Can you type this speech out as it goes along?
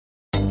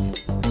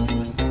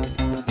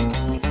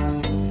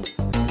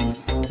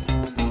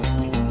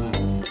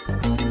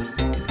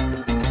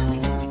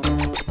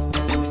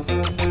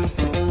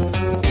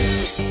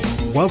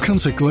Welcome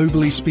to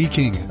Globally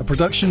Speaking, a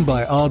production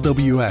by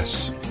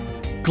RWS.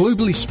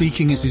 Globally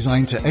Speaking is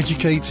designed to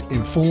educate,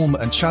 inform,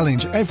 and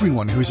challenge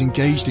everyone who is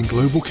engaged in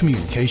global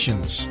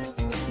communications.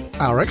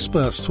 Our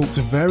experts talk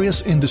to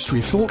various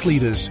industry thought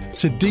leaders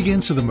to dig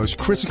into the most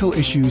critical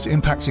issues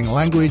impacting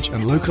language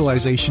and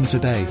localization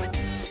today.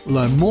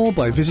 Learn more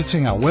by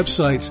visiting our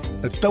website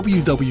at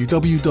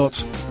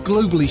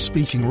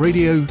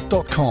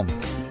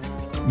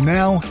www.globallyspeakingradio.com.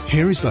 Now,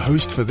 here is the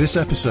host for this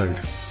episode.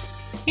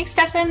 Hey,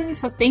 Stefan.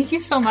 So thank you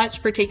so much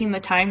for taking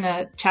the time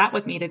to chat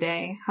with me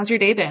today. How's your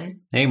day been?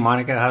 Hey,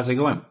 Monica. How's it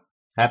going?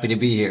 Happy to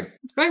be here.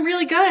 It's going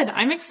really good.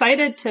 I'm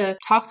excited to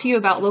talk to you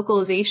about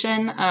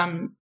localization.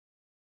 A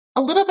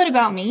little bit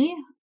about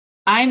me.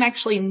 I'm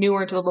actually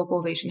newer to the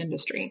localization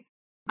industry.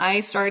 I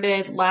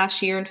started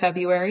last year in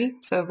February,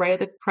 so right at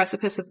the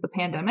precipice of the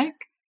pandemic.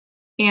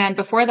 And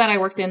before that, I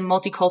worked in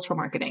multicultural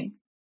marketing.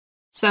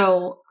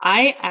 So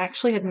I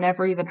actually had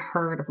never even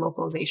heard of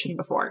localization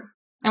before.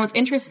 And what's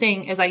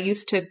interesting is I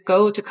used to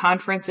go to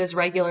conferences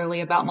regularly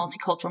about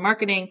multicultural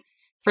marketing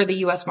for the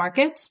US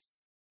markets.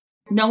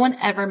 No one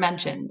ever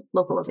mentioned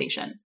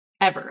localization,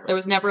 ever. There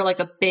was never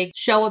like a big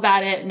show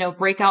about it, no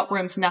breakout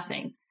rooms,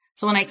 nothing.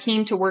 So when I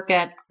came to work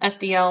at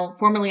SDL,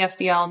 formerly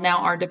SDL, now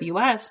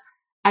RWS,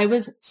 I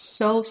was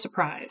so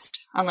surprised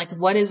on like,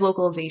 what is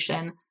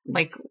localization?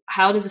 Like,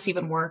 how does this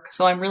even work?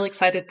 So I'm really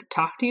excited to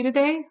talk to you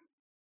today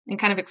and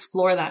kind of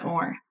explore that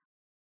more.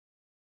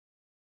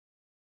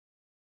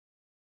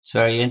 It's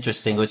very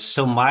interesting.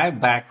 So my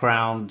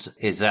background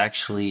is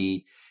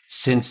actually,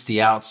 since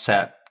the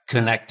outset,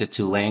 connected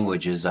to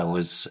languages. I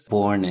was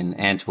born in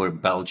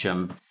Antwerp,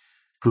 Belgium,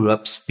 grew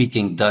up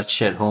speaking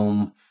Dutch at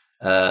home.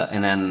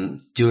 And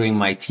then during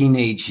my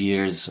teenage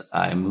years,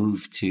 I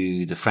moved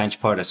to the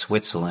French part of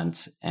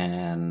Switzerland.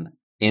 And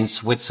in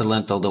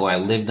Switzerland, although I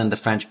lived in the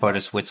French part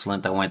of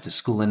Switzerland, I went to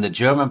school in the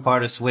German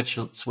part of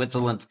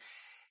Switzerland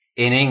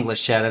in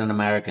English at an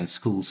American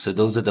school. So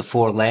those are the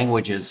four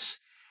languages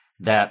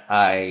that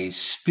I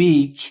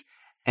speak.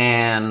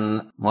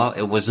 And well,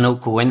 it was no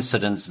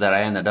coincidence that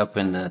I ended up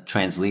in the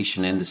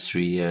translation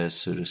industry,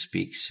 so to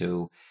speak.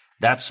 So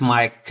that's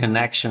my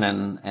connection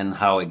and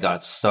how it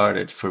got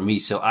started for me.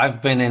 So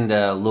I've been in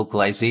the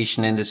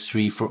localization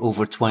industry for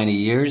over 20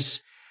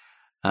 years.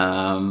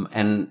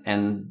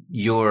 And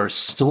your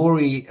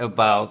story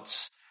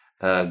about,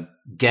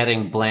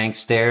 getting blank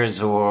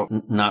stares or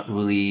not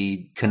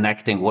really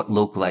connecting what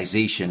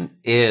localization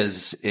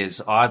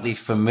is oddly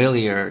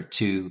familiar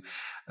to,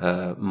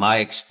 my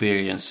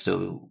experience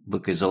too,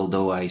 because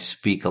although I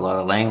speak a lot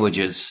of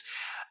languages,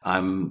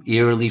 I'm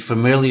eerily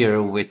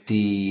familiar with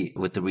the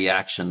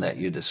reaction that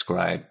you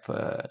describe,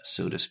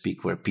 so to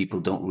speak, where people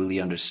don't really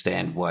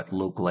understand what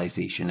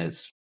localization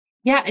is.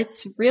 Yeah,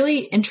 it's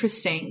really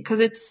interesting because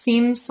it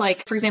seems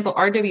like, for example,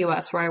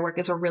 RWS, where I work,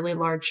 is a really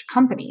large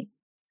company.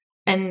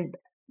 And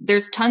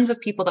there's tons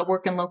of people that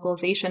work in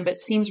localization, but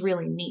it seems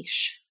really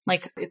niche.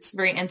 Like it's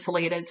very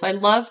insulated. So I'd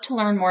love to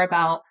learn more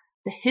about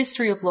the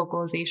history of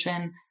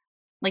localization,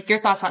 like your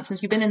thoughts on it,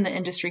 since you've been in the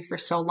industry for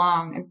so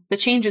long, and the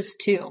changes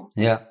too.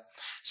 Yeah.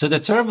 So the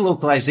term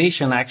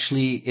localization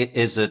actually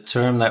is a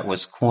term that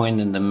was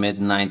coined in the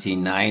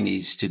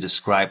mid-1990s to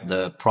describe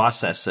the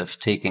process of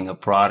taking a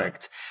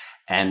product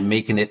and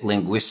making it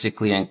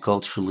linguistically and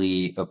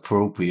culturally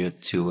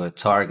appropriate to a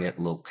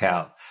target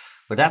locale.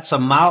 But that's a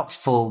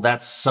mouthful.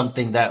 That's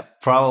something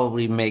that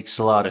probably makes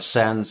a lot of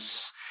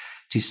sense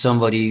to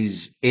somebody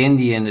who's in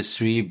the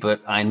industry.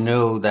 But I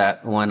know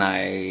that when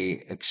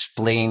I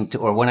explain to,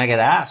 or when I get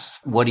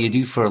asked, what do you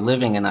do for a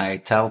living? And I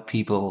tell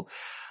people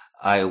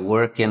I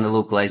work in the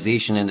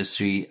localization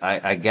industry,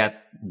 I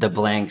get the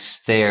blank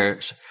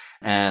stares,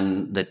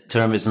 and the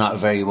term is not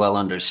very well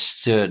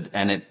understood,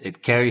 and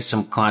it carries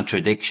some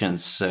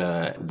contradictions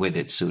with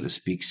it, so to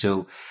speak.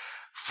 So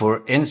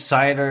for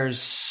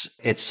insiders,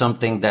 it's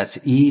something that's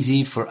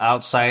easy. For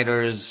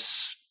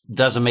outsiders,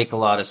 doesn't make a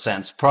lot of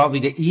sense. Probably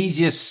the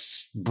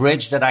easiest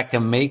bridge that I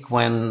can make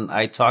when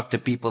I talk to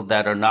people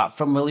that are not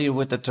familiar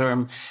with the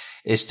term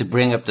is to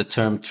bring up the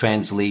term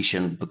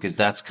translation, because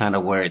that's kind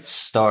of where it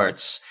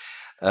starts.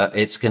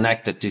 It's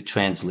connected to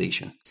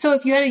translation. So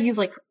if you had to use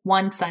like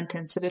one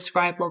sentence to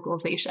describe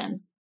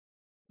localization,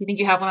 do you think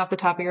you have one off the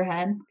top of your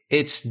head?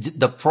 It's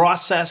the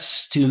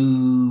process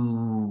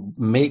to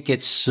make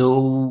it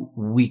so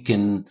we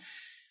can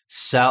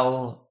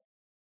sell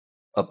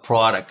a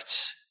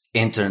product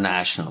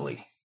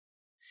internationally.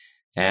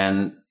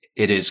 And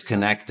it is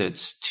connected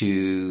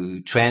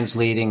to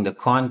translating the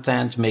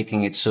content,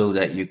 making it so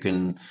that you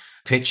can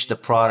pitch the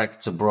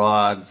product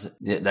abroad,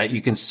 that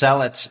you can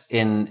sell it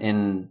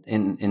in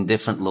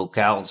different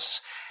locales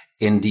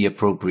in the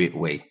appropriate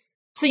way.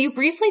 So you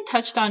briefly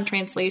touched on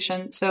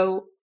translation.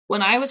 So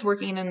when I was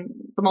working in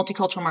the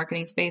multicultural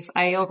marketing space,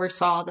 I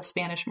oversaw the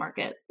Spanish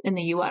market in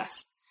the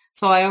US.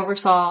 So I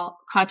oversaw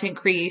content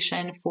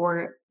creation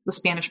for the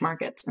Spanish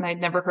markets, and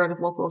I'd never heard of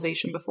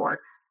localization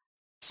before.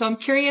 So I'm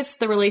curious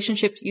the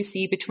relationship you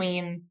see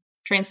between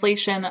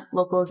translation,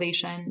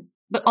 localization,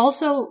 but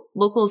also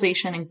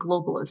localization and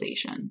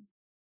globalization.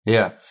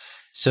 Yeah.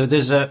 So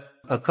there's a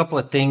couple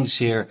of things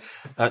here.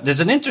 There's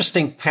an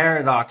interesting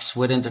paradox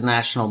with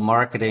international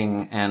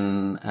marketing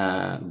and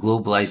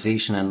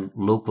globalization and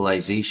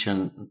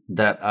localization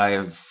that I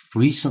have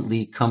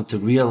recently come to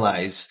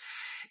realize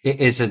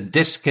is a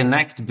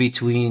disconnect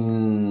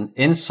between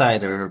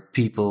insider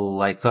people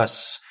like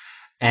us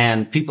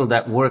and people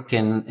that work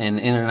in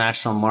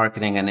international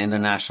marketing and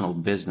international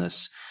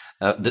business.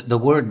 The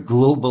word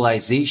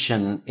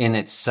globalization in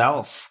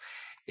itself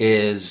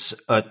is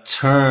a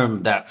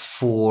term that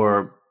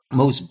for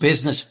most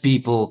business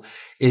people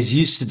is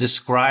used to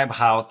describe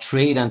how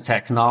trade and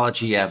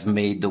technology have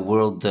made the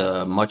world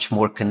a much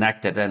more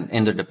connected and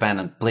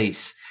interdependent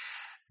place.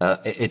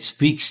 It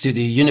speaks to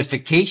the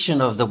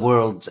unification of the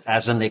world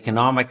as an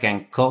economic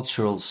and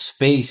cultural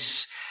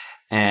space.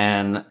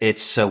 And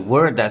it's a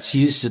word that's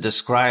used to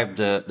describe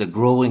the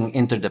growing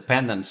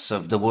interdependence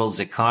of the world's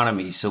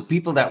economy. So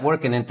people that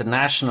work in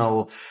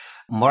international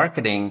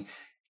marketing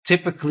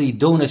typically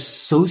don't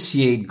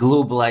associate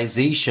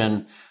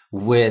globalization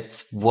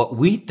with what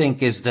we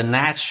think is the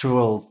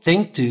natural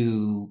thing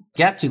to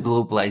get to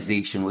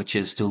globalization, which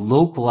is to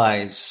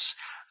localize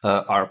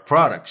our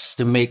products,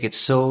 to make it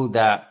so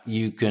that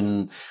you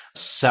can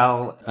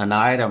sell an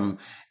item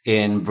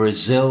in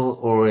Brazil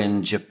or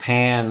in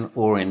Japan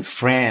or in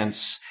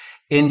France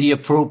in the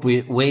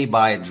appropriate way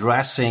by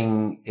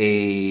addressing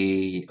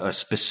a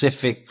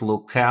specific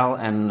locale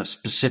and a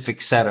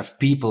specific set of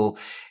people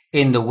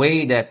in the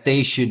way that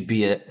they should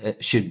be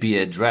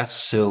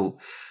addressed. So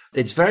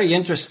it's very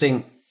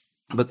interesting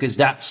because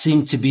that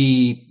seemed to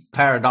be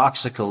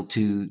paradoxical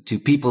to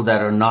people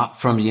that are not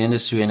from the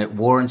industry, and it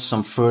warrants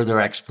some further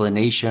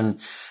explanation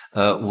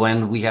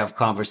when we have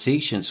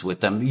conversations with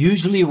them.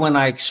 Usually when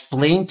I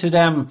explain to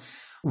them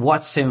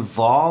what's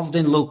involved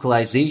in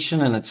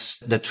localization, and it's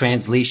the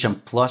translation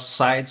plus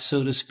side,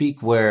 so to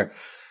speak, where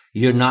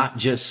you're not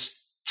just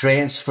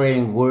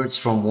transferring words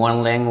from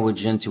one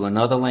language into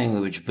another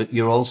language, but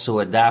you're also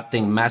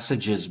adapting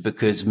messages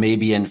because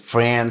maybe in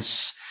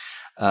France,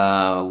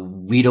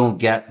 we don't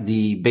get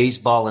the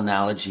baseball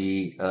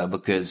analogy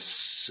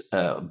because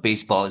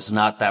baseball is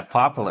not that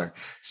popular.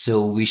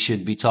 So we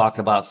should be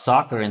talking about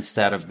soccer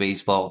instead of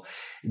baseball.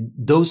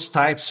 Those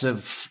types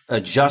of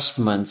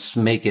adjustments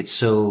make it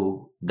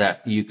so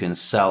that you can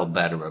sell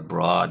better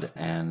abroad.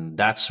 And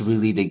that's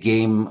really the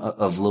game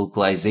of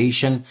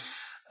localization,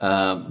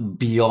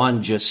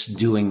 beyond just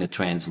doing the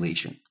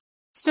translation.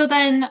 So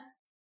then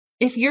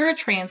if you're a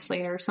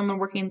translator, someone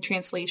working in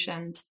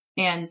translations,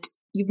 and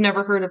you've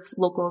never heard of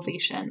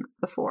localization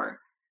before,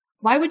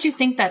 why would you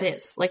think that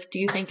is? Like, do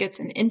you think it's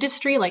an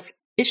industry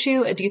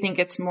issue? Do you think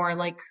it's more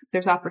like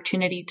there's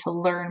opportunity to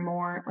learn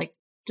more?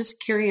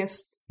 Just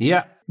curious.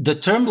 Yeah. The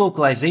term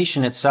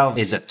localization itself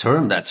is a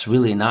term that's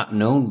really not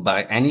known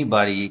by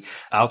anybody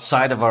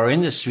outside of our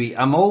industry.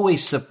 I'm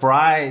always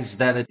surprised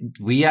that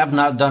we have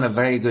not done a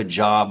very good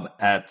job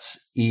at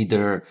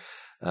either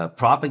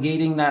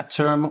propagating that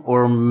term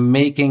or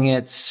making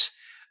it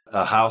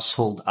a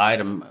household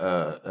item,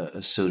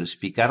 so to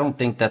speak. I don't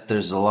think that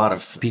there's a lot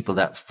of people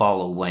that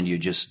follow when you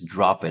just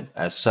drop it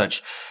as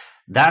such.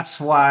 That's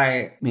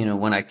why,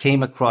 when I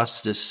came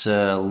across this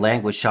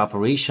language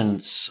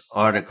operations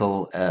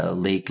article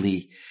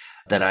lately,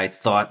 that I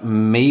thought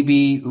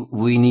maybe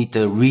we need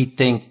to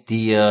rethink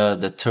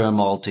the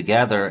term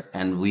altogether,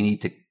 and we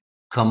need to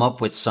come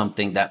up with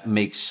something that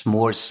makes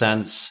more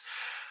sense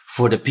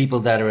for the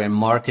people that are in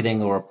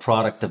marketing or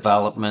product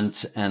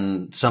development,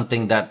 and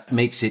something that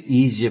makes it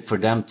easier for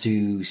them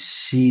to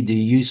see the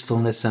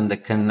usefulness and the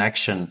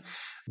connection,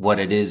 what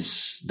it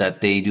is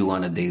that they do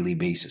on a daily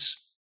basis.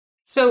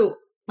 So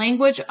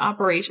language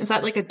operation, is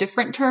that like a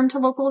different term to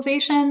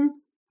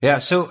localization? Yeah.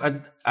 So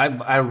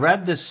I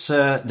read this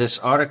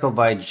article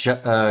by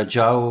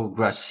João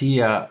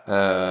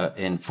Gracia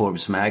in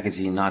Forbes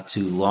magazine not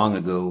too long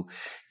ago,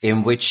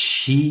 in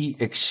which he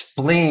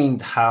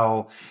explained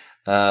how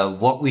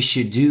what we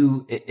should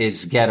do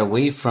is get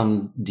away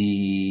from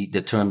the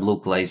term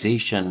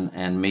localization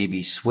and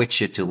maybe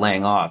switch it to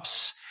lang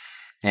ops.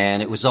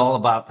 And it was all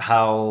about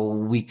how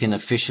we can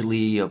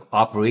efficiently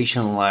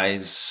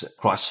operationalize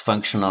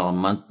cross-functional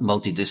and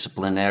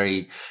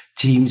multidisciplinary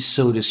teams,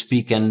 so to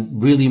speak,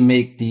 and really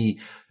make the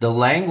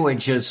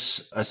language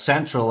as a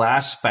central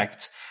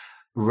aspect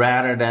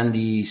rather than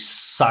the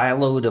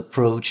siloed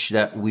approach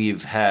that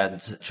we've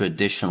had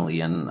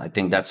traditionally. And I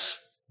think that's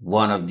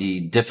one of the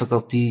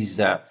difficulties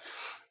that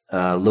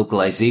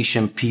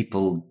localization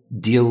people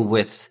deal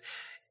with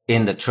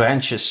in the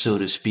trenches, so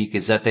to speak,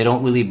 is that they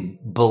don't really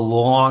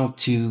belong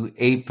to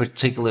a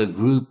particular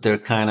group. They're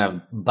kind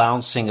of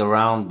bouncing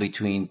around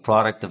between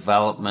product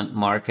development,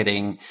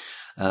 marketing,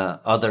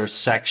 other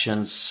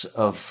sections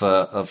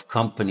of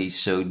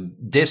companies. So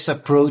this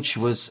approach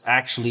was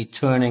actually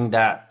turning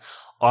that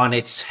on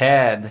its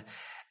head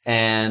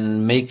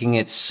and making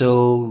it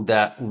so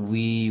that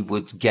we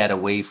would get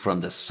away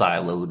from the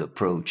siloed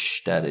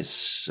approach that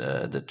is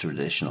the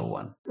traditional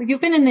one. You've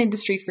been in the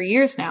industry for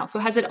years now. So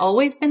has it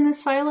always been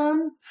this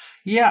siloed?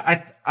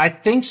 Yeah, I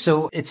think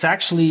so. It's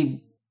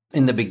actually,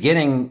 in the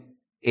beginning,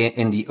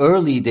 in the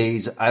early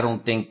days, I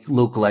don't think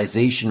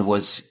localization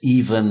was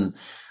even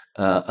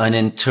an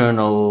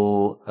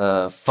internal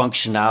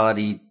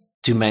functionality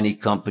to many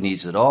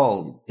companies at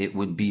all. It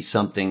would be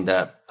something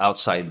that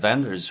outside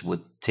vendors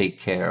would take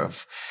care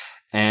of.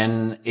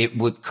 And it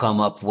would come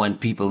up when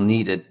people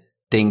needed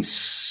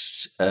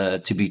things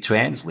to be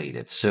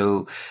translated.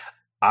 So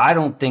I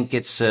don't think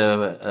it's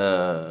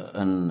or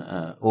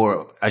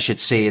I should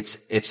say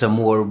it's a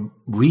more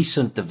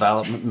recent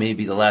development,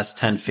 maybe the last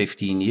 10,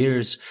 15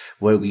 years,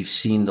 where we've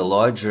seen the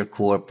larger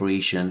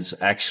corporations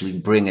actually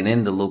bringing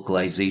in the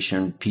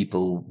localization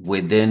people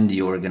within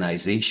the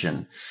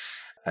organization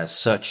as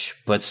such.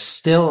 But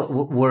still,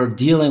 we're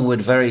dealing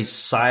with very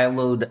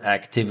siloed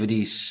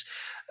activities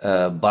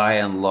by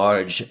and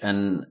large,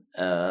 and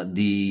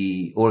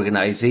the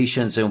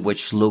organizations in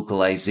which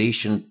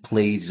localization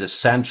plays a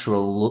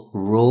central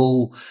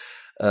role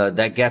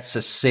that gets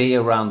a say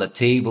around the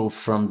table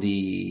from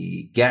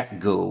the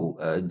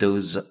get-go,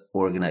 those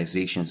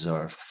organizations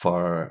are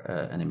far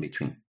and in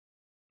between.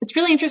 It's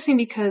really interesting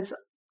because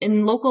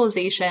in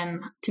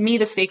localization, to me,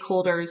 the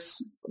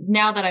stakeholders,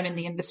 now that I'm in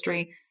the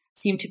industry,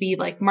 seem to be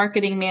like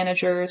marketing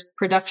managers,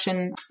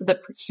 production, the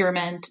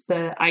procurement,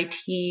 the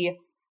IT.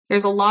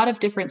 There's a lot of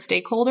different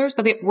stakeholders,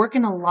 but they work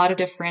in a lot of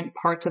different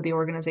parts of the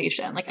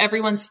organization. Like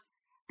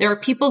there are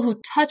people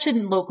who touch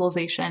in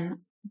localization,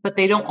 but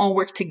they don't all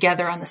work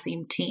together on the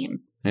same team.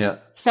 Yeah.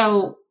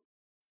 So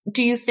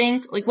do you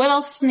think, like, what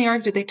else in the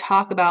org do they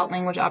talk about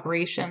language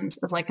operations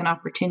as like an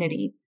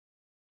opportunity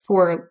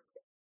for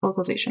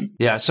localization?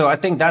 Yeah. So I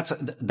think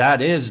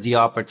that is the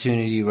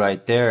opportunity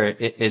right there,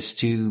 is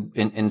to,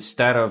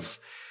 instead of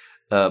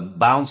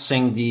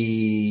bouncing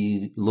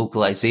the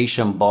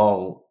localization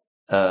ball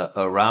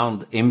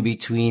around in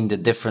between the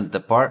different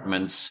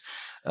departments,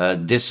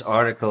 this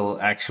article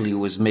actually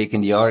was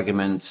making the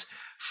argument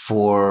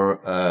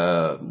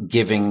for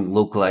giving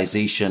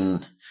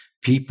localization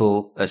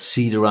people a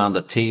seat around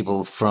the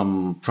table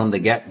from the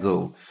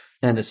get-go,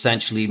 and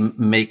essentially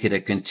make it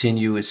a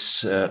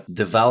continuous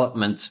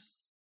development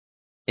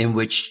in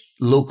which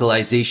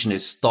localization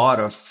is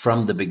thought of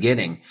from the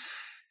beginning.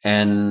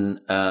 And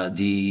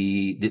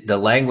the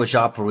language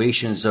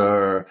operations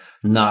are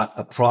not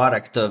a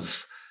product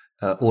of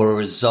or a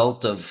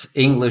result of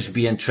English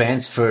being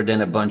transferred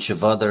in a bunch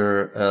of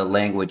other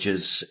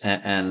languages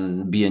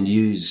and being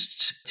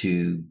used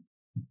to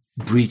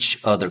breach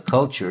other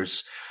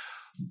cultures,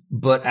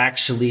 but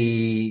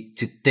actually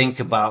to think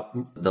about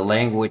the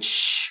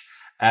language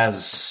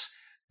as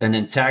an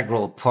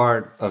integral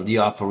part of the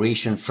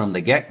operation from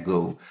the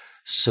get-go,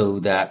 so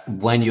that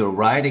when you're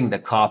writing the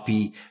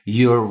copy,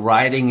 you're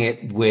writing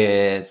it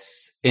with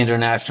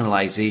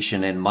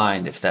internationalization in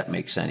mind, if that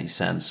makes any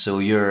sense. So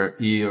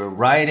you're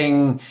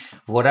writing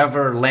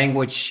whatever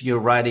language you're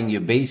writing your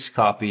base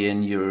copy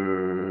in,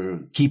 you're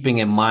keeping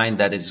in mind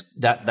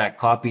that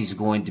copy is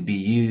going to be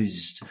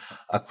used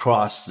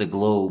across the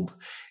globe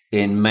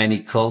in many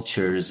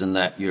cultures, and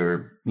that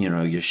you're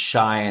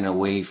shying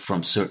away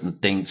from certain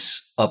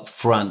things up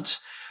front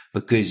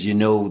because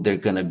they're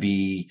going to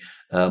be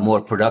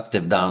more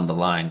productive down the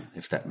line,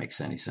 if that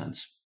makes any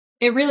sense.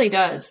 It really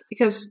does,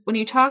 because when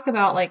you talk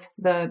about like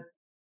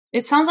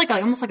it sounds like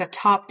almost like a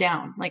top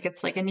down, like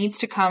it's like it needs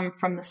to come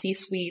from the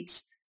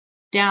C-suites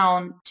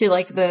down to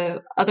like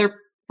the other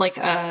like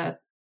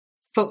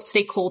folks,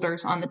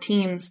 stakeholders on the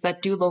teams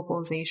that do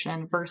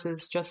localization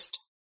versus just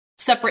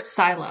separate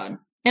siloed.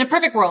 In a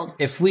perfect world,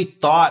 if we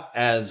thought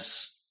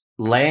as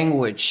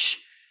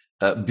language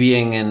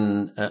being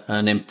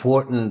an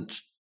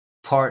important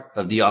part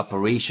of the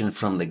operation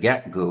from the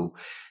get-go,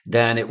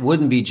 then it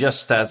wouldn't be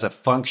just as a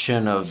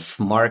function of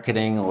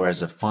marketing or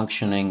as a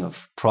functioning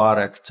of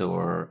product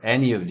or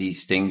any of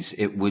these things.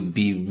 It would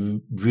be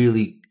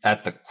really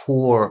at the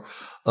core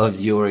of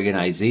the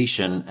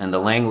organization, and the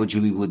language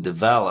we would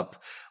develop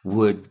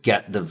would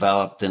get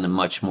developed in a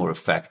much more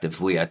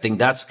effective way. I think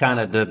that's kind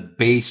of the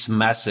base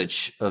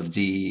message of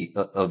the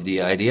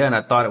idea. And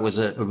I thought it was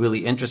a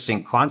really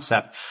interesting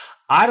concept.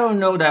 I don't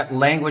know that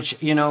language,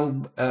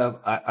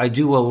 I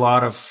do a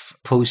lot of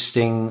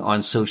posting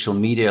on social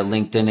media,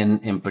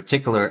 LinkedIn in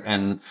particular,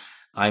 and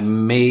I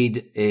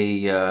made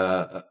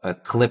a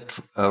clip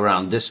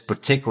around this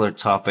particular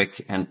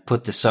topic and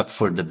put this up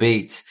for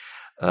debate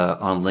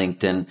on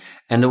LinkedIn.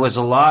 And there was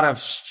a lot of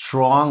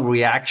strong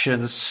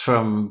reactions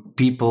from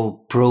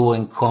people pro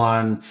and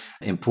con,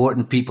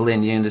 important people in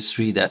the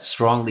industry that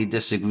strongly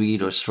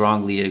disagreed or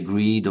strongly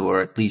agreed,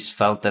 or at least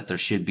felt that there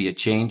should be a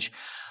change.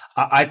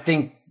 I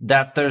think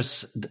that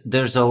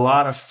there's a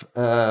lot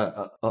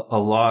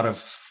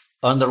of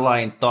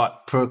underlying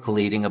thought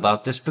percolating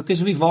about this,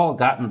 because we've all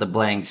gotten the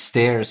blank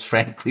stares,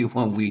 frankly,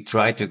 when we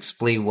try to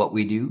explain what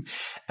we do.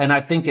 And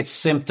I think it's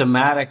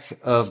symptomatic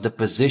of the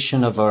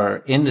position of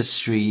our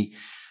industry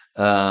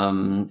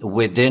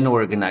within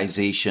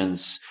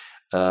organizations,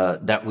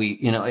 that we,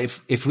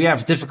 if we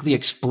have difficulty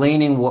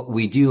explaining what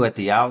we do at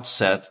the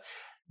outset,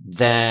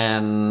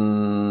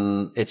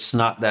 then it's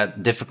not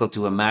that difficult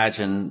to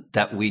imagine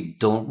that we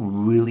don't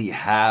really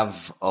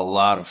have a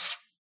lot of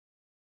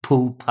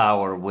pull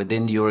power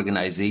within the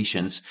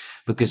organizations,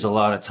 because a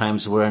lot of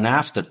times we're an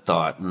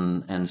afterthought.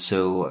 And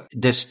so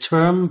this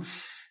term,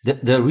 the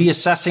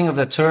reassessing of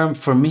the term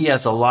for me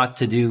has a lot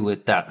to do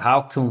with that.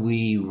 How can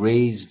we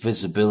raise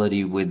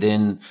visibility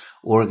within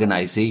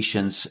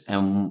organizations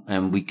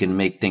and we can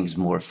make things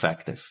more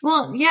effective?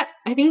 Well, yeah,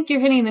 I think you're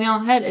hitting the nail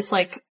on the head. It's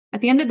like, at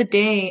the end of the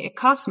day, it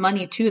costs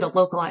money too to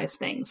localize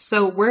things.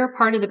 So we're a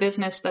part of the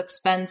business that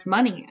spends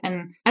money.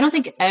 And I don't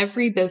think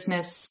every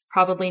business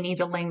probably needs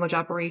a language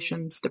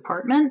operations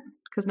department,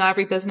 because not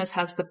every business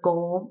has the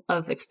goal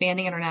of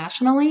expanding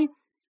internationally.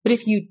 But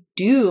if you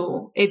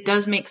do, it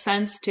does make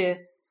sense to,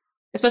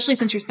 especially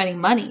since you're spending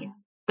money,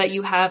 that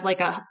you have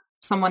like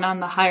someone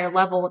on the higher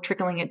level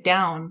trickling it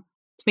down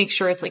to make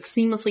sure it's like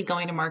seamlessly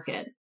going to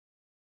market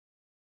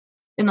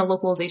in the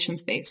localization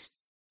space.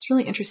 It's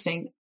really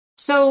interesting.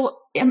 So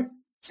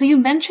you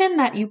mentioned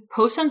that you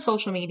post on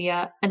social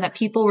media and that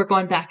people were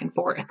going back and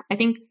forth. I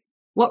think,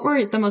 what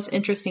were the most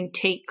interesting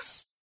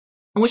takes,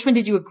 and which one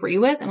did you agree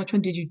with and which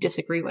one did you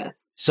disagree with?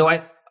 So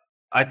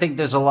I think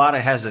there's a lot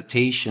of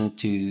hesitation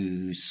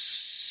to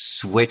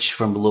switch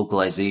from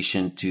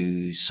localization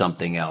to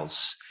something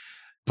else,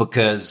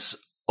 because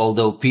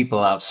although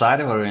people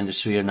outside of our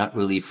industry are not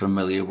really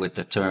familiar with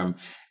the term,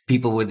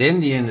 people within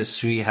the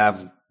industry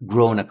have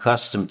grown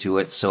accustomed to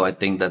it. So I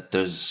think that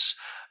there's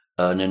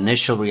an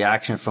initial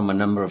reaction from a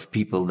number of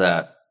people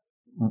that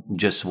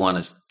just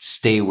want to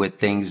stay with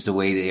things the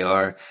way they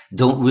are,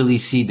 don't really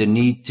see the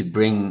need to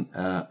bring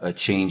a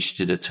change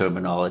to the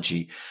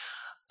terminology.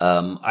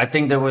 I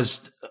think there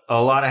was a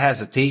lot of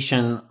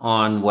hesitation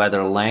on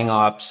whether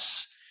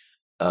LangOps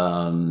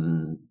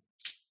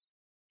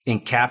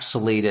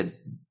encapsulated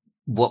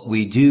what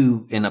we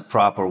do in a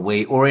proper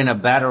way or in a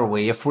better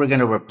way. If we're going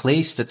to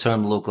replace the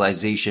term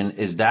localization,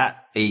 is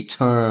that a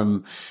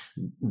term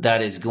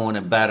that is going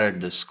to better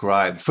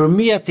describe? For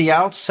me, at the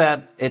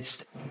outset,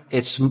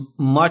 it's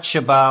much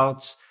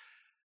about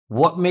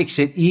what makes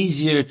it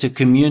easier to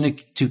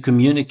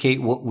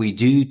communicate what we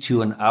do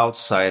to an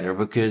outsider,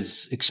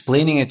 because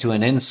explaining it to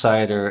an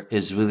insider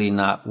is really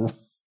not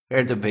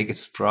where the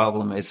biggest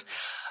problem is.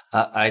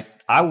 I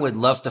would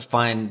love to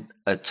find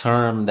a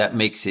term that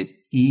makes it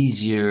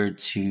easier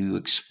to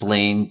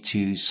explain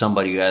to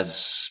somebody who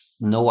has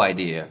no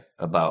idea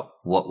about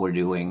what we're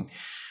doing,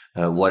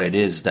 what it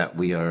is that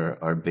we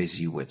are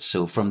busy with.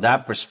 So from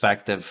that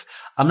perspective,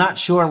 I'm not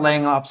sure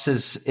LangOps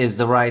is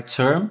the right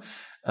term.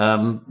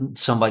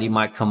 Somebody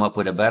might come up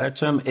with a better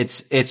term.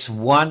 It's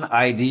one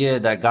idea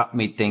that got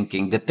me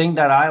thinking. The thing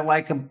that I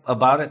like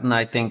about it, and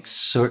I think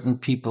certain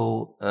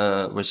people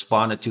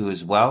responded to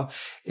as well,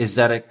 is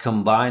that it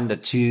combined the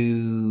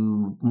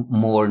two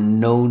more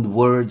known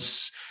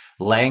words,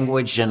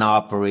 language and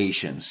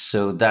operations.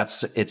 So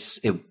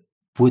it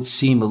would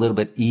seem a little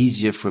bit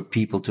easier for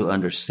people to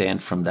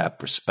understand from that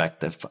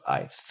perspective,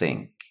 I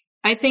think.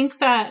 I think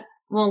that,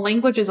 well,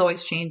 language is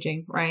always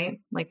changing, right?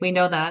 Like, we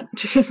know that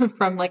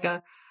from like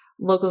a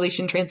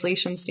localization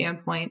translation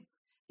standpoint.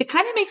 It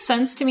kind of makes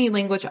sense to me,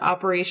 language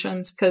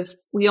operations, because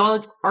we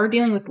all are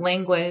dealing with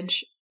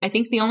language. I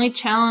think the only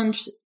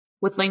challenge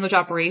with language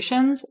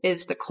operations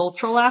is the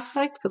cultural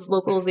aspect, because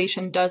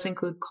localization does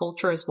include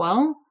culture as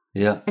well.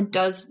 Yeah. And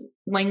does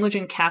language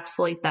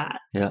encapsulate that?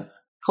 Yeah.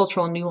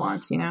 Cultural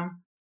nuance, you know?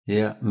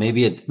 Yeah.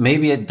 Maybe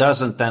it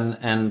doesn't.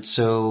 And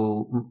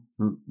so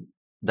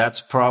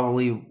that's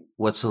probably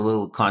what's a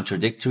little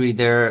contradictory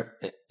there,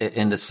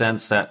 in the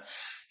sense that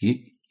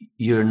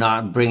you're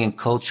not bringing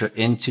culture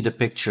into the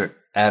picture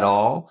at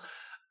all.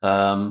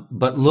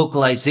 But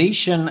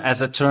localization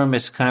as a term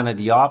is kind of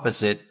the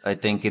opposite. I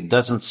think it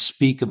doesn't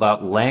speak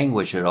about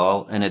language at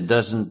all, and it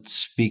doesn't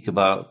speak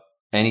about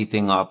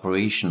anything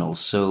operational.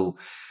 So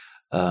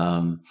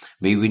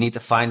maybe we need to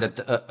find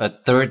a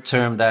third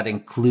term that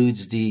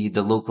includes the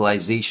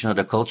localization or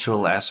the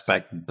cultural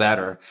aspect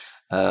better.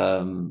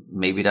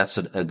 Maybe that's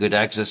a good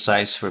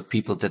exercise for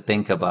people to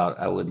think about.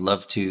 I would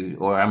love to,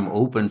 or I'm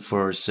open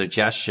for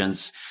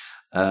suggestions.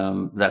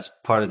 That's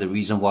part of the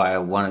reason why I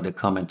wanted to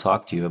come and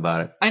talk to you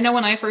about it. I know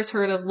when I first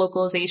heard of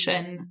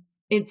localization,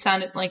 it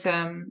sounded like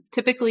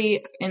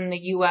typically in the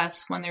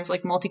US, when there's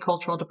like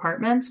multicultural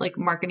departments, like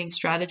marketing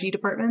strategy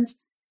departments,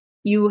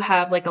 you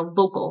have like a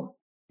local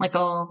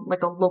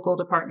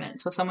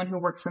department. So someone who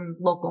works in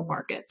local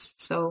markets.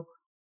 So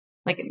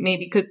like it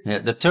maybe could. Yeah,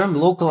 the term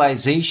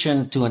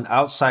localization to an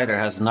outsider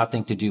has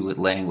nothing to do with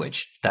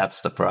language.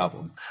 That's the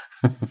problem.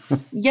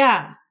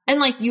 Yeah. And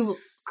like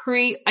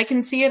I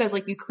can see it as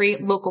like you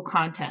create local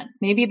content.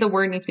 Maybe the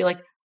word needs to be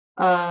like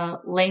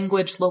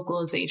language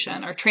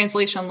localization or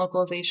translation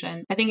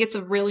localization. I think it's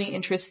a really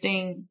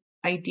interesting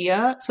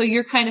idea. So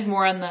you're kind of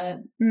more on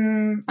the,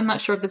 I'm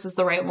not sure if this is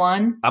the right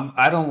one.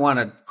 I don't want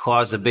to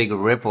cause a big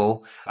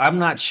ripple. I'm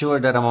not sure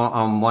that I'm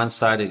on one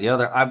side or the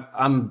other.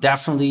 I'm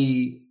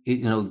definitely,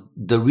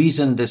 the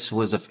reason this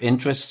was of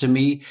interest to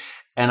me,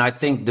 and I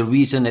think the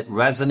reason it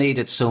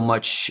resonated so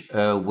much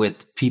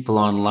with people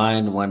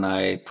online when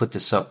I put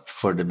this up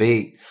for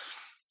debate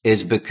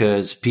is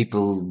because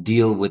people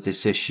deal with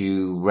this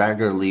issue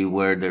regularly,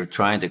 where they're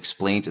trying to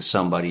explain to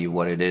somebody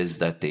what it is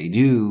that they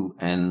do,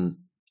 and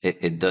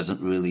it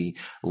doesn't really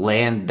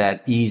land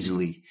that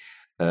easily,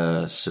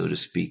 so to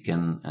speak.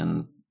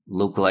 And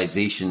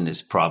localization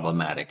is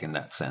problematic in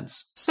that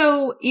sense.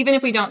 So even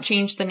if we don't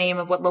change the name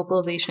of what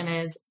localization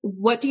is,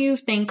 what do you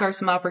think are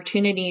some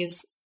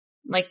opportunities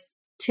like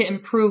to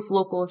improve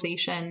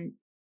localization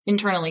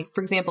internally?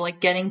 For example,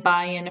 like getting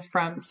buy-in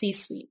from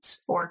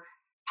C-suites, or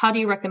how do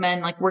you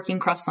recommend like working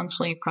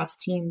cross-functionally across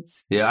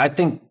teams? Yeah, I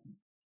think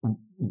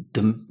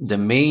the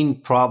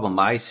main problem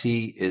I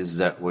see is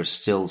that we're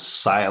still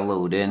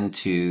siloed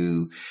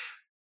into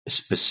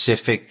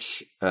specific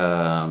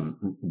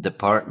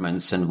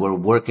departments, and we're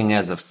working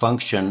as a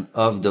function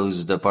of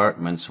those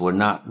departments. We're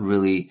not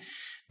really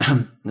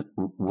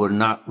we're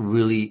not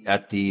really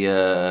at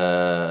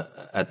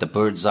the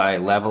bird's eye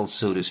level,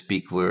 so to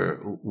speak.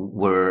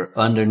 We're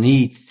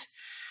underneath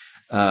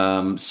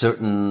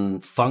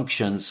certain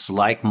functions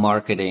like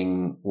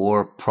marketing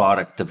or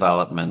product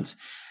development,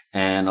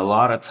 and a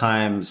lot of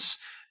times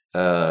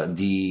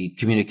the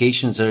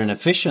communications are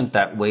inefficient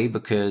that way,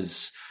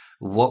 because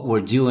what we're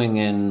doing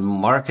in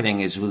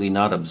marketing is really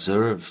not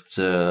observed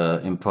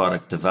in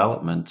product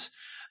development.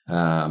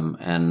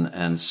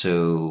 And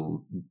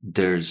so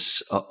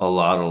there's a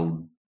lot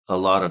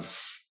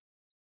of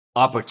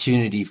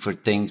opportunity for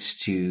things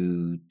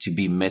to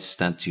be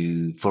missed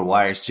and for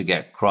wires to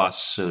get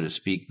crossed, so to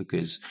speak,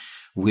 because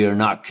we are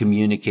not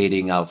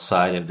communicating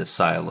outside of the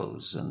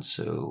silos. And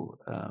so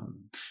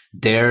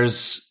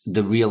there's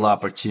the real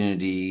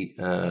opportunity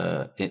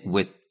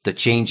with the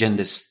change in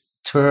this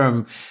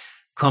term.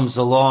 Comes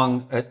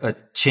along a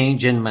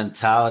change in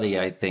mentality,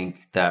 I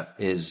think, that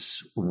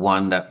is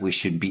one that we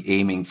should be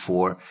aiming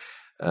for,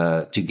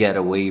 to get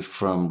away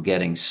from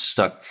getting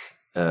stuck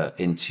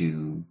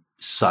into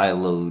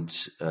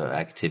siloed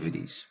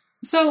activities.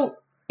 So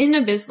in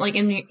a business, like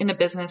in a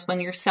business,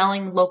 when you're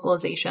selling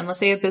localization, let's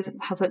say a business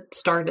hasn't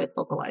started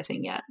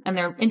localizing yet and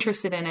they're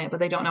interested in it, but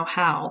they don't know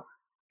how,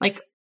 like,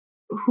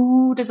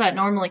 who does that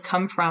normally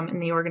come from in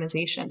the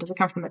organization? Does it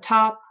come from the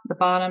top, the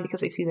bottom,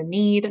 because they see the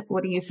need?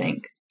 What do you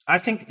think? I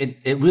think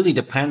it really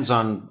depends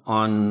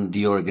on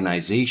the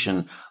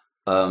organization.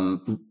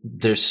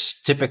 There's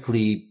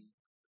typically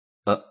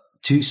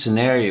two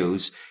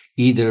scenarios: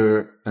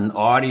 either an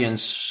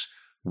audience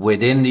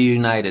within the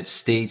United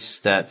States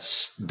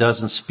that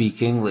doesn't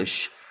speak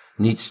English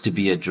needs to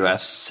be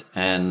addressed,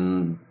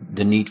 and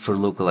the need for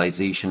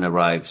localization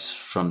arrives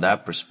from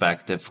that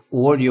perspective,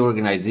 or the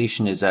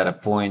organization is at a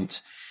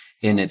point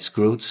in its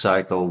growth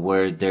cycle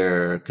where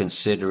they're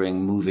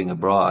considering moving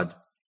abroad,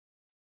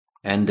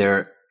 and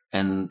they're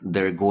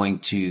going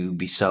to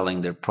be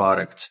selling their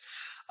product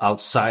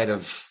outside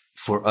of,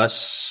 for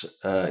us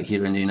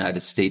here in the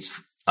United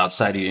States,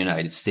 outside of the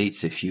United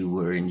States. If you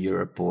were in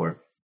Europe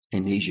or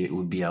in Asia, it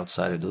would be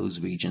outside of those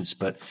regions.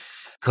 But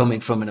coming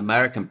from an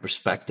American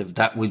perspective,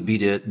 that would be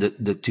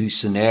the two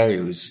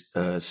scenarios: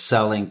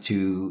 selling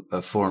to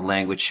a foreign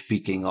language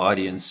speaking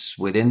audience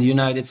within the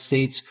United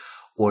States,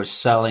 or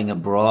selling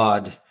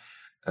abroad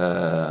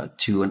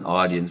to an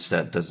audience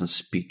that doesn't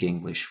speak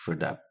English for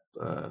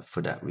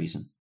that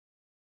reason.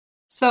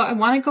 So I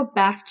want to go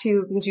back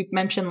to, because you've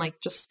mentioned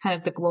like just kind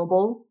of the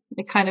global,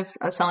 like kind of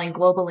selling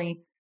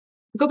globally.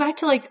 Go back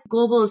to like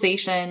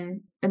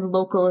globalization and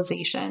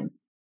localization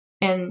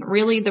and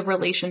really the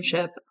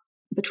relationship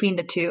between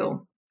the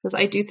two. Because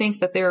I do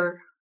think that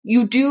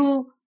you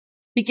do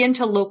begin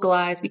to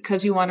localize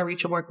because you want to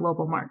reach a more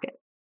global market.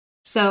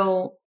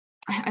 So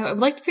I would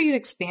like for you to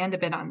expand a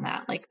bit on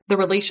that, like the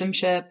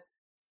relationship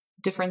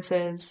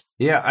differences.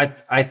 Yeah,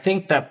 I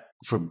think that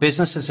for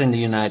businesses in the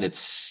United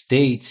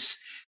States,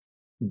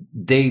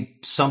 they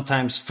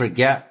sometimes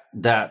forget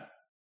that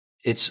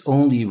it's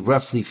only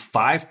roughly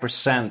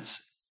 5%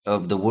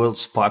 of the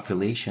world's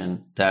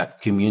population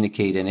that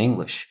communicate in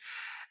English.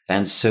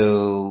 And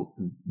so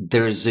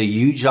there's a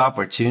huge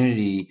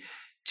opportunity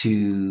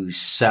to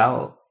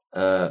sell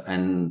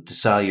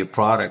your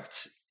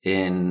product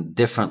in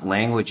different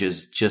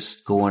languages,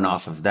 just going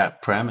off of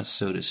that premise,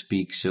 so to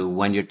speak. So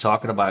when you're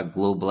talking about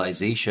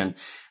globalization,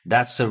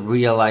 that's a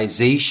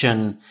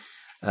realization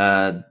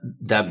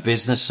that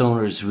business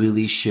owners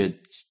really should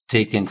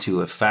take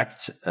into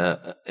effect.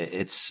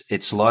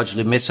 It's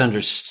largely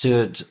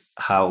misunderstood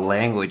how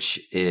language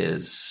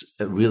is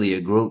really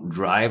a growth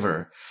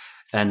driver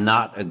and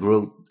not a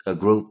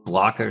growth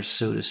blocker,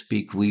 so to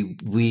speak.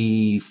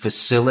 We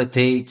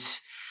facilitate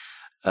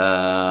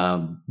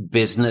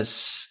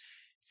business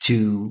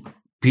to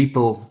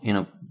people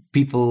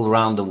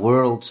around the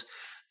world.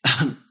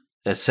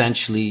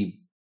 Essentially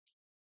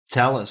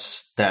tell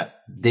us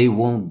that they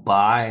won't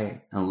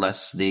buy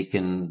unless they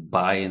can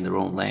buy in their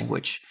own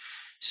language.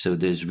 So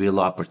there's real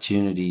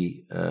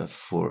opportunity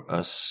for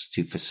us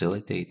to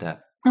facilitate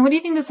that. And what do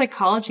you think the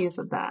psychology is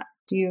of that?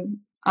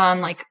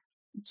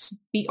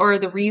 Or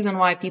the reason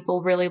why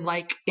people really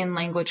like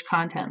in-language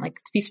content, like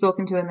to be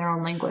spoken to in their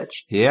own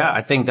language? Yeah,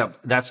 I think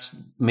that's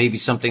maybe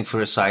something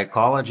for a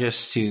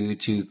psychologist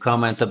to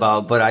comment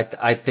about. But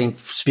I think,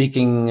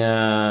 speaking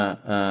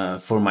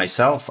for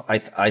myself,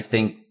 I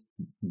think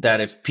that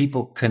if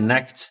people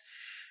connect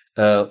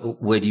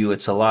with you,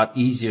 it's a lot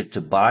easier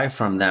to buy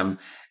from them.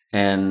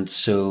 And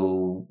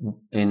so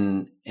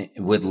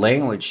with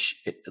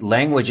language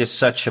is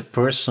such a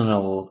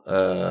personal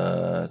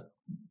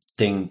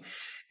thing.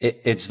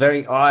 It's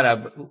very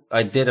odd.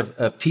 I did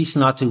a piece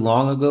not too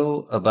long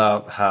ago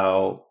about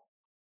how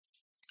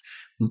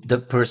the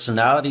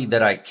personality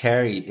that I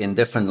carry in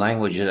different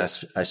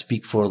languages, I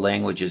speak 4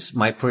 languages,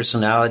 my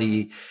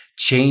personality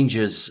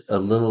changes a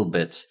little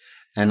bit.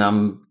 And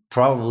I'm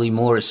probably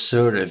more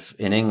assertive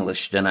in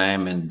English than I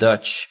am in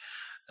Dutch,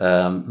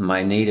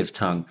 my native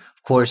tongue.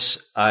 Of course,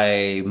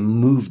 I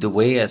moved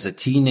away as a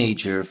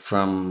teenager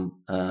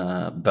from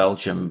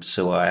Belgium,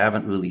 so I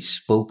haven't really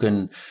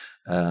spoken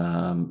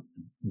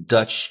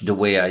Dutch the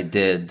way I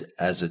did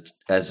as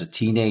a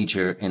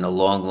teenager in a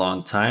long,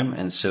 long time.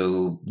 And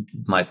so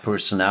my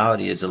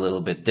personality is a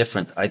little bit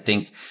different. I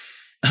think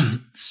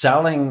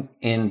selling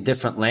in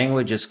different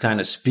languages kind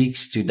of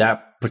speaks to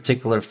that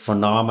particular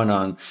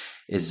phenomenon,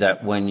 is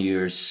that when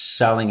you're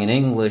selling in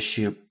English,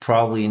 you're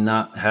probably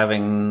not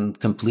having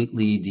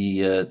completely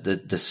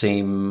the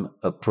same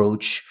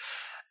approach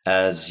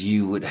as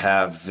you would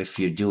have if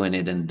you're doing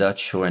it in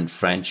Dutch or in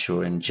French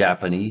or in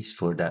Japanese,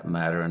 for that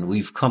matter. And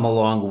we've come a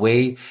long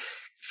way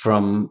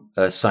from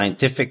a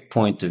scientific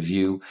point of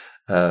view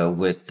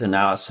with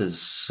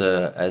analysis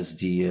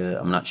as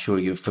I'm not sure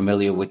you're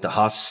familiar with the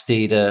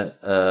Hofstede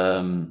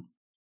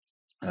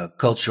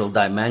cultural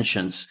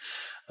dimensions.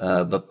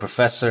 But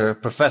Professor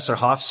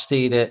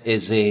Hofstede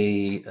is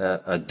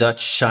a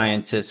Dutch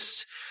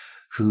scientist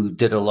who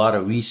did a lot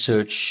of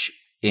research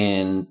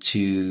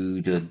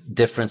into the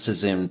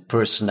differences in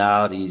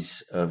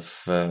personalities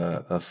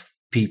of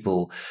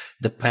people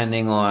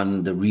depending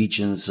on the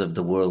regions of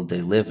the world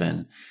they live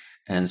in.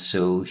 And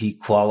so he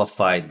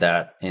qualified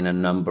that in a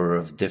number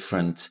of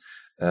different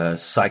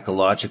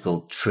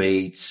psychological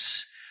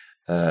traits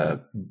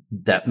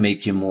that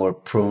make you more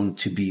prone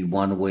to be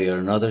one way or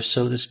another,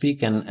 so to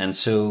speak. And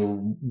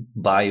so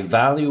by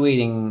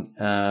evaluating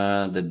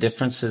the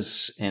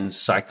differences in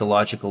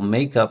psychological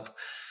makeup,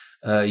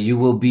 you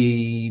will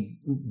be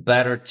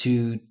better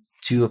to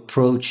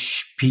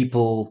approach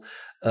people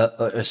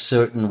a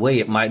certain way.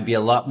 It might be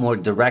a lot more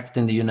direct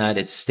in the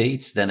United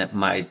States than it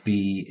might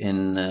be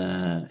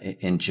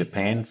in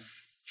Japan,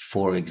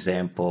 for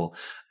example.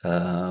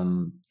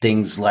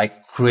 Things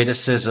like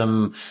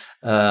criticism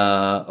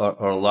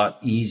are a lot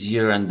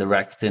easier and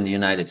direct in the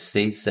United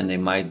States than they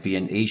might be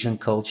in Asian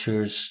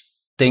cultures.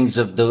 Things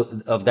of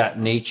that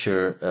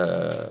nature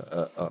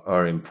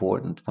are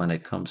important when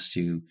it comes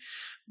to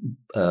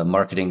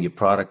marketing your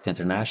product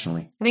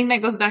internationally. I think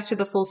that goes back to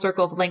the full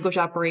circle of language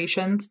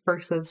operations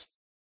versus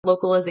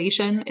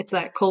localization. It's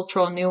that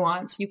cultural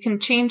nuance. You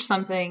can change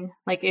something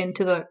like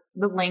into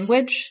the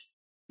language,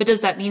 but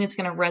does that mean it's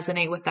going to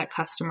resonate with that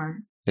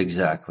customer?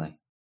 Exactly.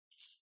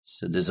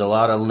 So there's a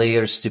lot of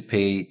layers to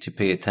pay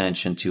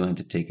attention to and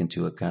to take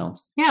into account.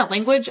 Yeah,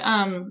 language,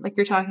 like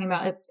you're talking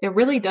about, it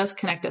really does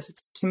connect us.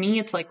 To me,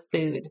 it's like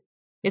food.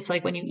 It's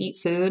like when you eat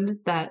food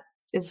that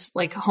is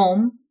like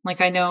home.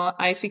 Like I know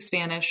I speak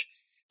Spanish,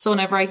 so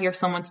whenever I hear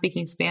someone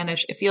speaking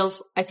Spanish, I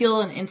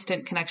feel an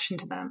instant connection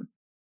to them.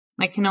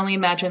 I can only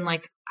imagine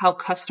like how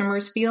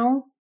customers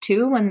feel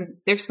too when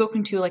they're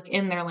spoken to like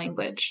in their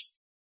language.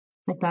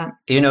 Like that.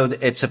 You know,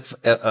 it's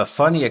a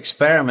funny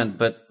experiment,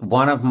 but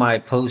one of my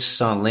posts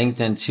on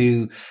LinkedIn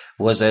too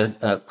was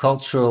a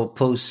cultural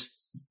post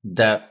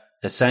that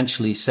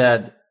essentially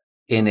said,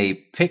 in a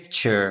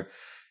picture,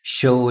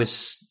 show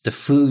us the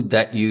food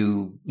that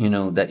you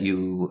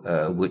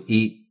would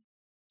eat.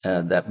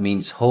 That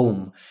means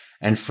home.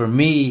 And for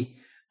me,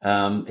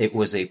 it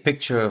was a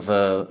picture of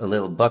a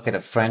little bucket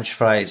of French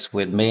fries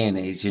with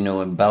mayonnaise. You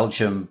know, in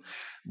Belgium,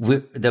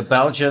 the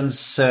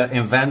Belgians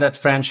invented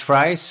French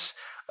fries.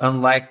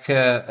 Unlike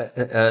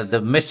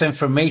the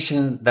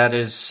misinformation that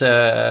is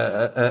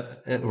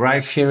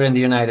rife here in the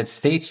United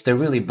States, they're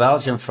really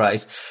Belgian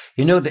fries.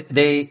 You know,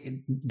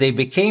 they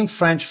became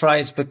French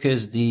fries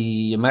because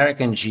the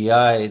American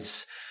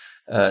GIs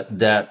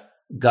that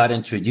got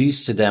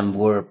introduced to them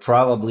were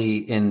probably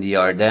in the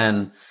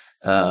Ardennes,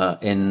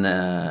 in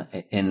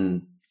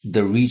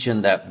the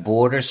region that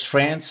borders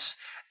France,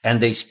 and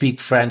they speak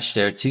French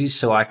there too.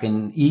 So I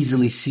can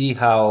easily see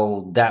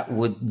how that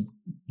would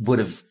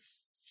have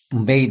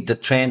made the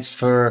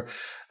transfer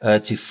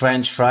to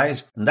French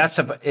fries. And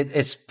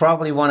it's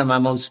probably one of my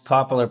most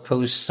popular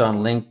posts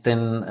on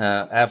LinkedIn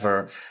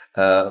ever.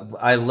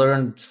 I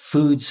learned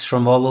foods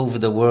from all over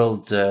the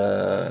world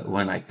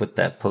when I put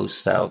that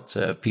post out.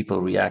 People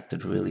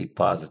reacted really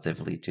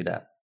positively to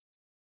that.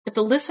 If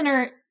the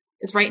listener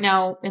is right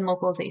now in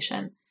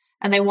localization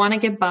and they want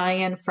to get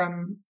buy-in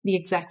from the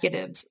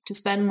executives to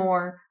spend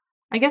more,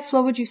 I guess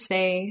what would you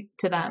say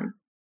to them?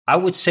 I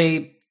would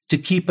say to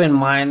keep in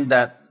mind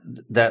that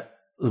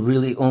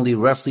really only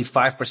roughly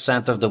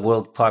 5% of the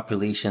world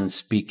population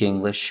speak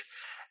English.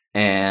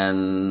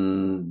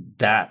 And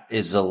that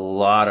is a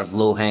lot of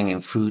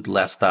low-hanging fruit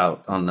left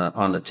out on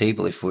the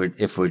table if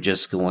we're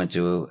just going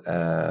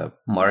to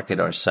market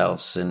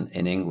ourselves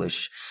in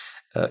English.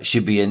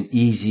 should be an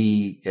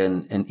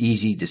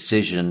easy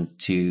decision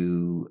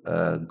to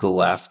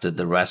go after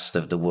the rest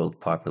of the world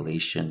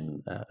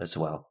population as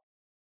well.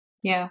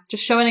 Yeah,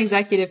 just show an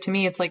executive, to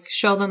me, it's like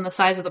show them the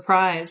size of the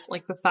prize,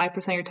 like the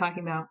 5% you're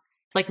talking about.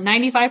 It's like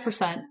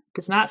 95%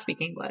 does not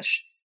speak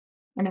English.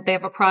 And if they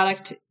have a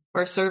product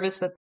or a service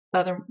that the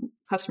other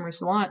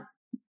customers want,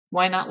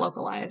 why not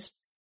localize?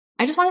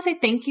 I just want to say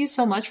thank you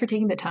so much for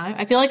taking the time.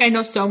 I feel like I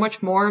know so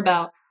much more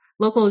about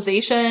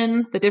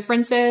localization, the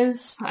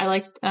differences. I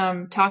like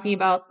talking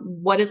about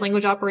what is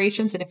language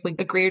operations and if we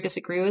agree or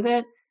disagree with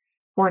it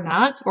or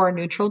not, or are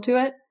neutral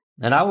to it.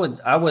 And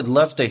I would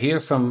love to hear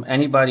from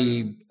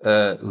anybody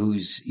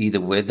who's either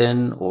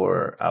within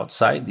or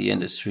outside the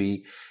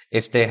industry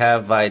if they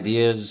have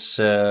ideas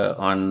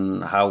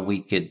on how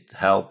we could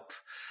help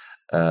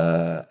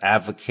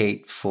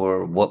advocate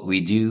for what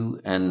we do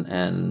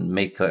and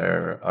make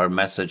our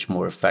message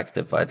more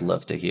effective. I'd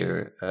love to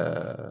hear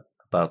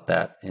about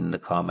that in the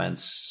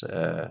comments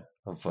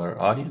of our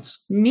audience.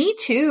 Me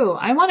too.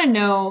 I want to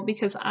know,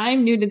 because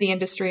I'm new to the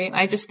industry.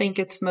 I just think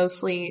it's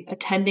mostly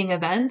attending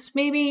events,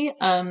 maybe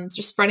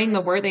just spreading the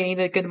word. They need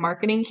a good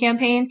marketing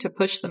campaign to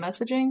push the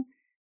messaging.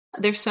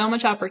 There's so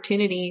much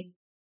opportunity,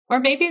 or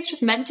maybe it's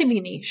just meant to be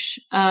niche.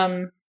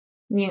 I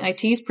mean,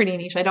 IT is pretty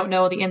niche. I don't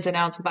know the ins and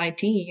outs of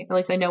IT. At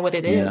least I know what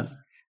it is.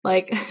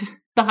 Like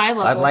the high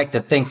level. I'd like to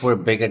think we're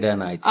bigger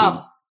than IT.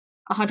 Oh,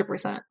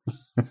 100%.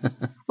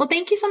 Well,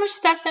 thank you so much,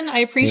 Stefan. I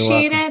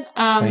appreciate it.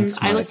 Thanks,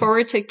 I look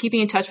forward to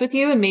keeping in touch with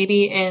you, and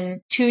maybe in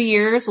 2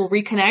 years we'll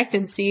reconnect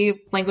and see if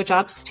language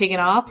ops is taken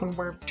off and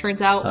where it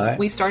turns out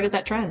we started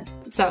that trend.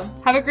 So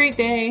have a great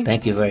day.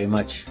 Thank you very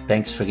much.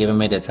 Thanks for giving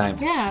me the time.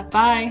 Yeah,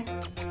 bye.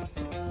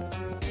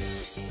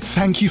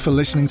 Thank you for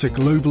listening to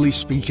Globally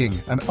Speaking,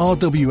 an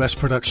RWS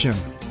production.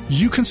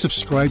 You can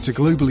subscribe to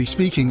Globally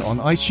Speaking on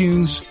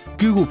iTunes,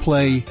 Google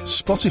Play,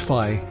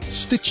 Spotify,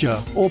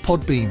 Stitcher, or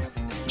Podbean.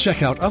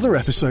 Check out other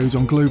episodes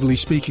on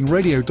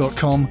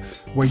globallyspeakingradio.com,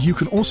 where you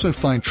can also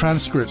find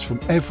transcripts from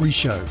every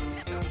show.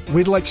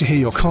 We'd like to hear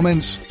your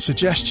comments,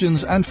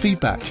 suggestions, and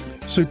feedback,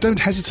 so don't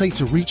hesitate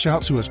to reach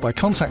out to us by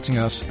contacting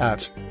us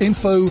at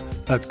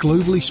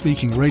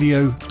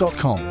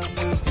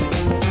info@globallyspeakingradio.com.